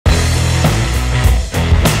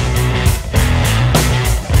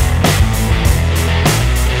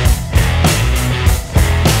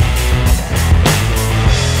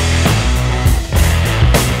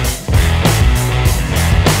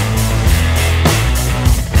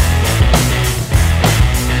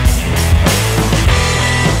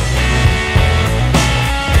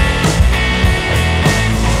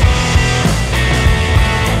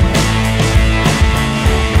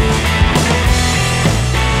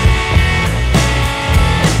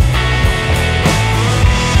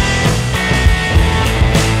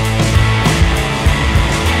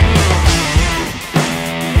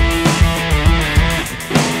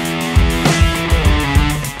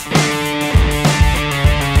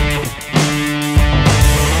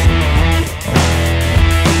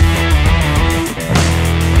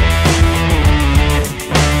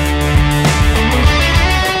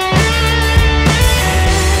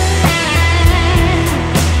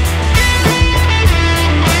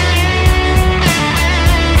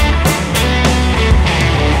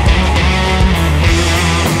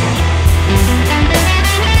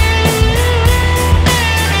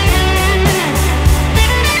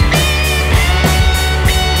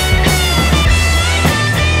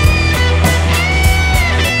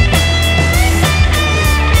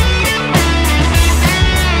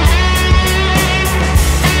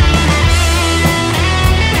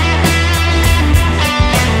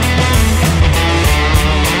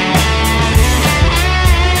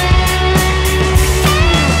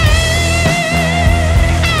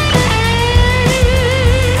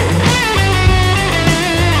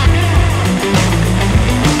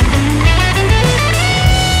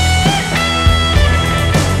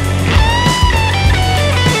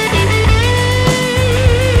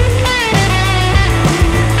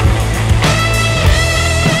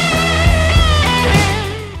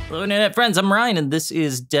Internet friends, I'm Ryan, and this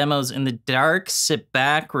is Demos in the Dark. Sit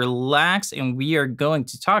back, relax, and we are going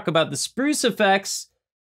to talk about the Spruce Effects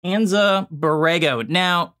Anza Borrego.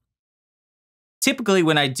 Now, typically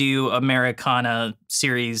when I do Americana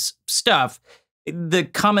Series stuff, the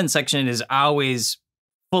comment section is always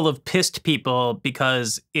full of pissed people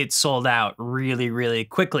because it sold out really, really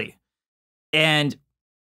quickly. And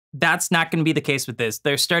that's not going to be the case with this.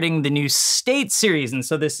 They're starting the new State Series, and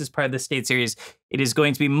so this is part of the State Series. It is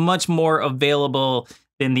going to be much more available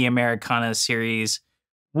than the Americana Series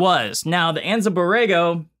was. Now, the Anza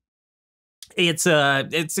Borrego, it's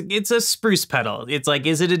a spruce pedal. It's like,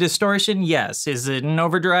 is it a distortion? Yes. Is it an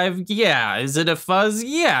overdrive? Yeah. Is it a fuzz?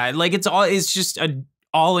 Yeah. Like it's just a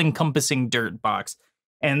all-encompassing dirt box,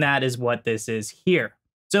 and that is what this is here.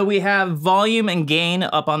 So we have volume and gain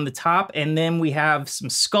up on the top, and then we have some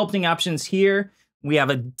sculpting options here. We have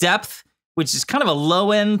a depth, which is kind of a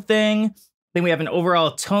low-end thing. Then we have an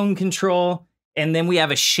overall tone control, and then we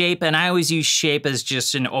have a shape, and I always use shape as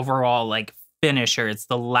just an overall like finisher. It's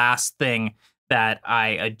the last thing that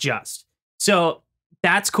I adjust. So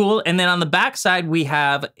that's cool. And then on the back side, we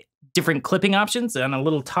have different clipping options and a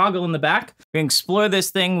little toggle in the back. We can explore this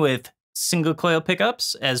thing with single coil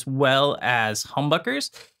pickups as well as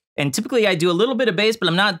humbuckers. And typically I do a little bit of bass, but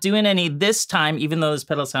I'm not doing any this time, even though this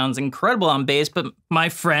pedal sounds incredible on bass. But my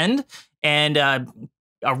friend and a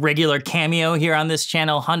regular cameo here on this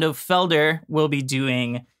channel, Hondo Felder, will be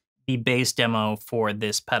doing the bass demo for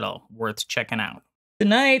this pedal. Worth checking out.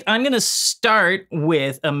 Tonight, I'm gonna start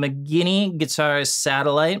with a McGinney Guitar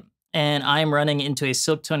Satellite, and I'm running into a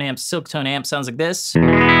Silktone amp. Silktone amp sounds like this.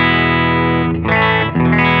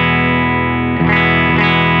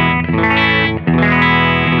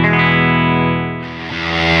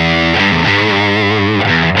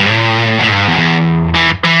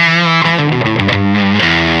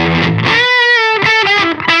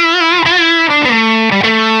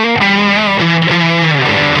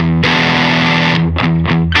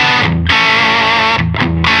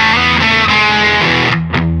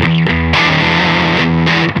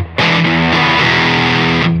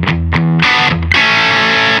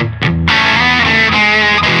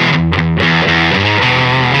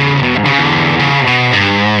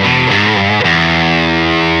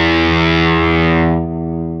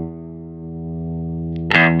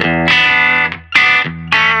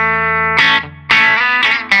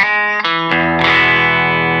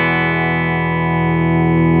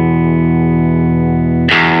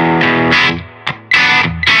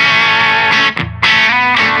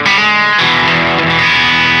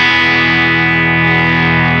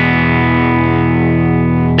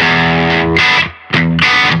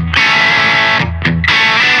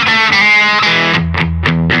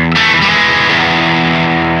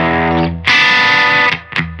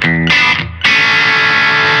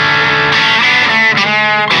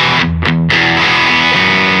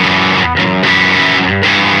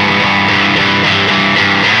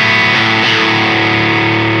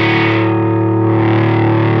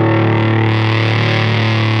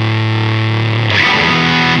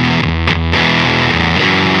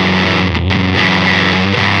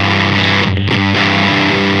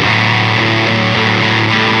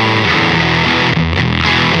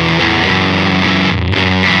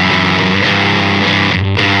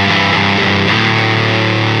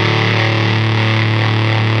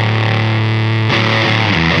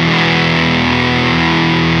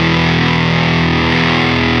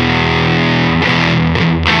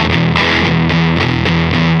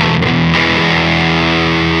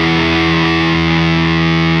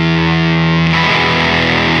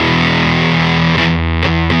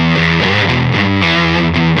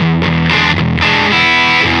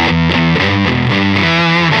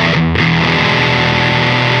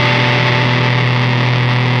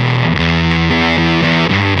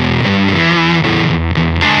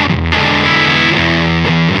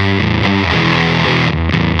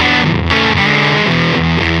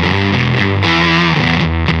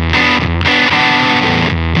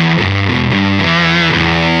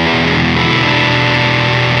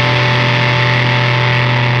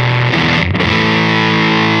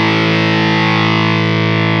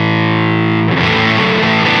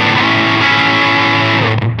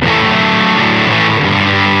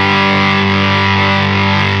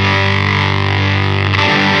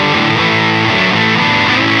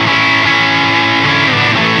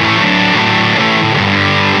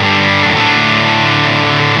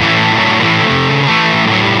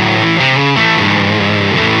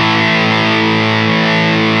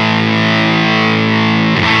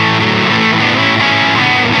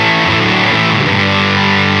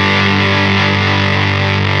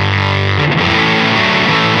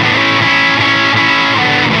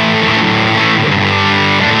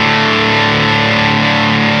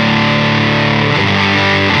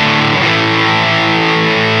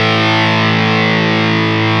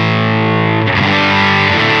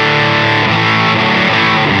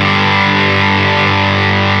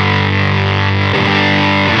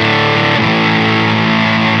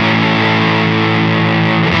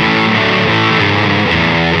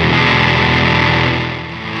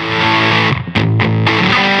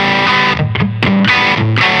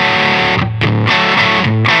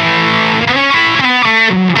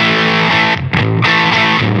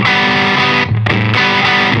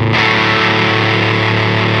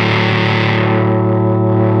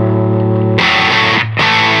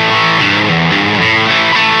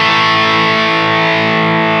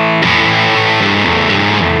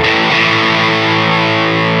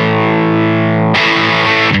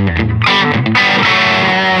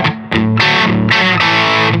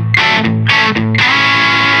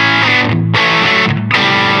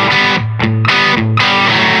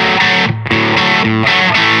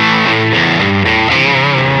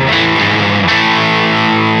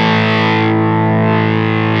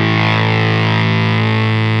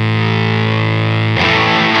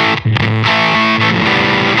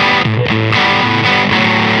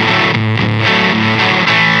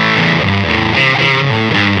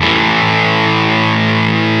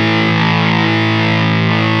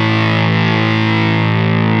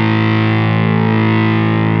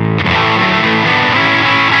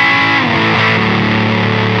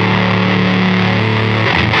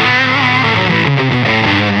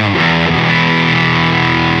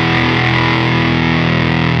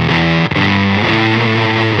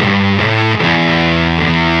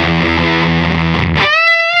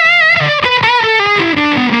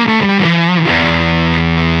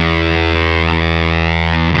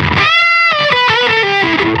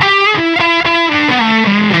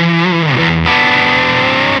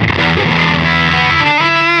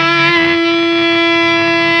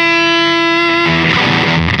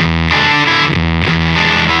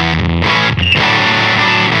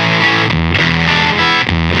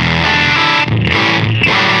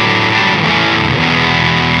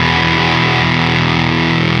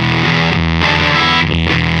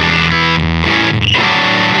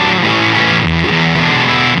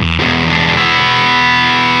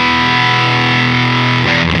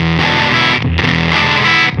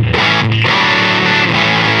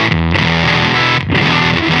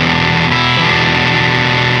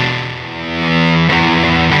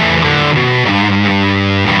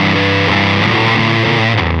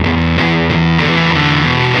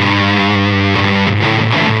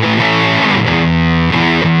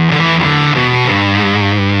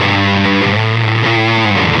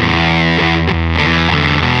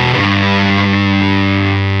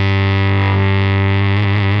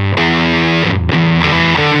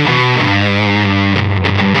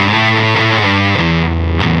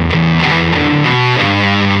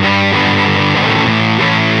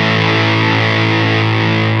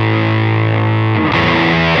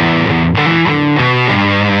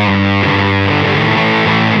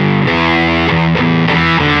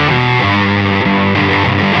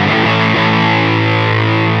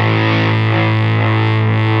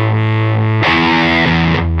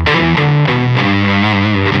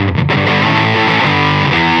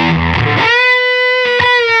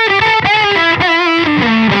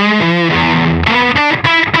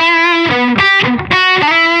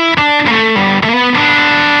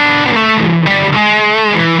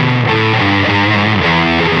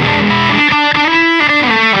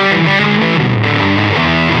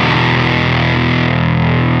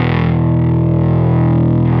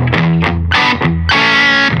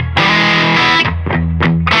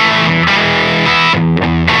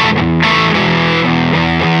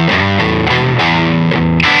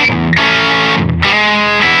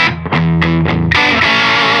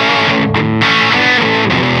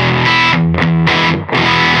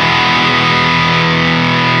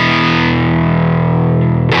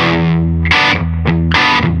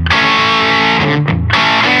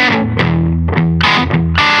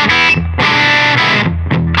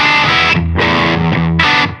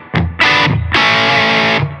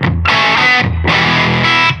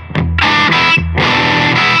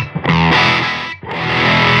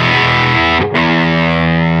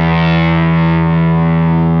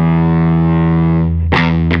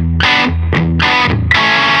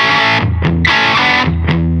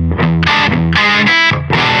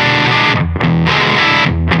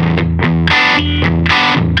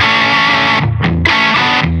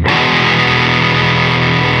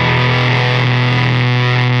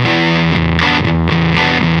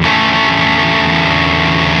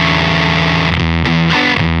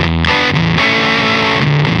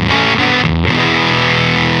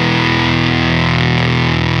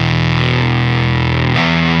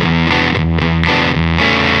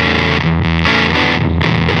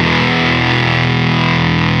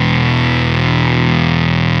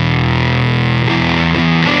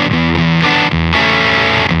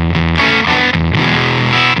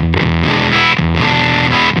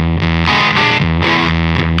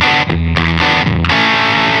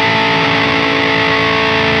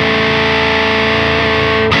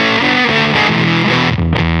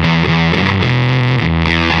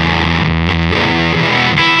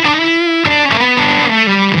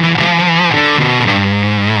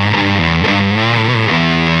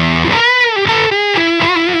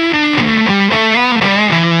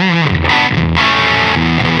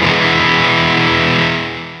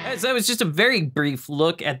 was just a very brief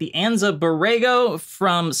look at the Anza Borrego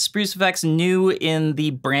from Spruce Effects, new in the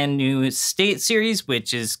brand new State series,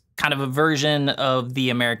 which is kind of a version of the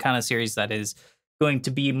Americana series that is going to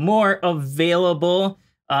be more available.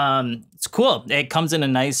 It's cool. It comes in a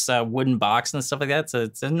nice wooden box and stuff like that. So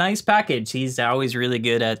it's a nice package. He's always really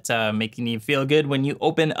good at making you feel good when you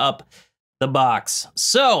open up the box.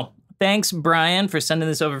 So thanks, Brian, for sending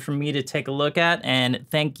this over for me to take a look at. And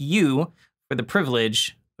thank you for the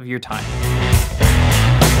privilege of your time.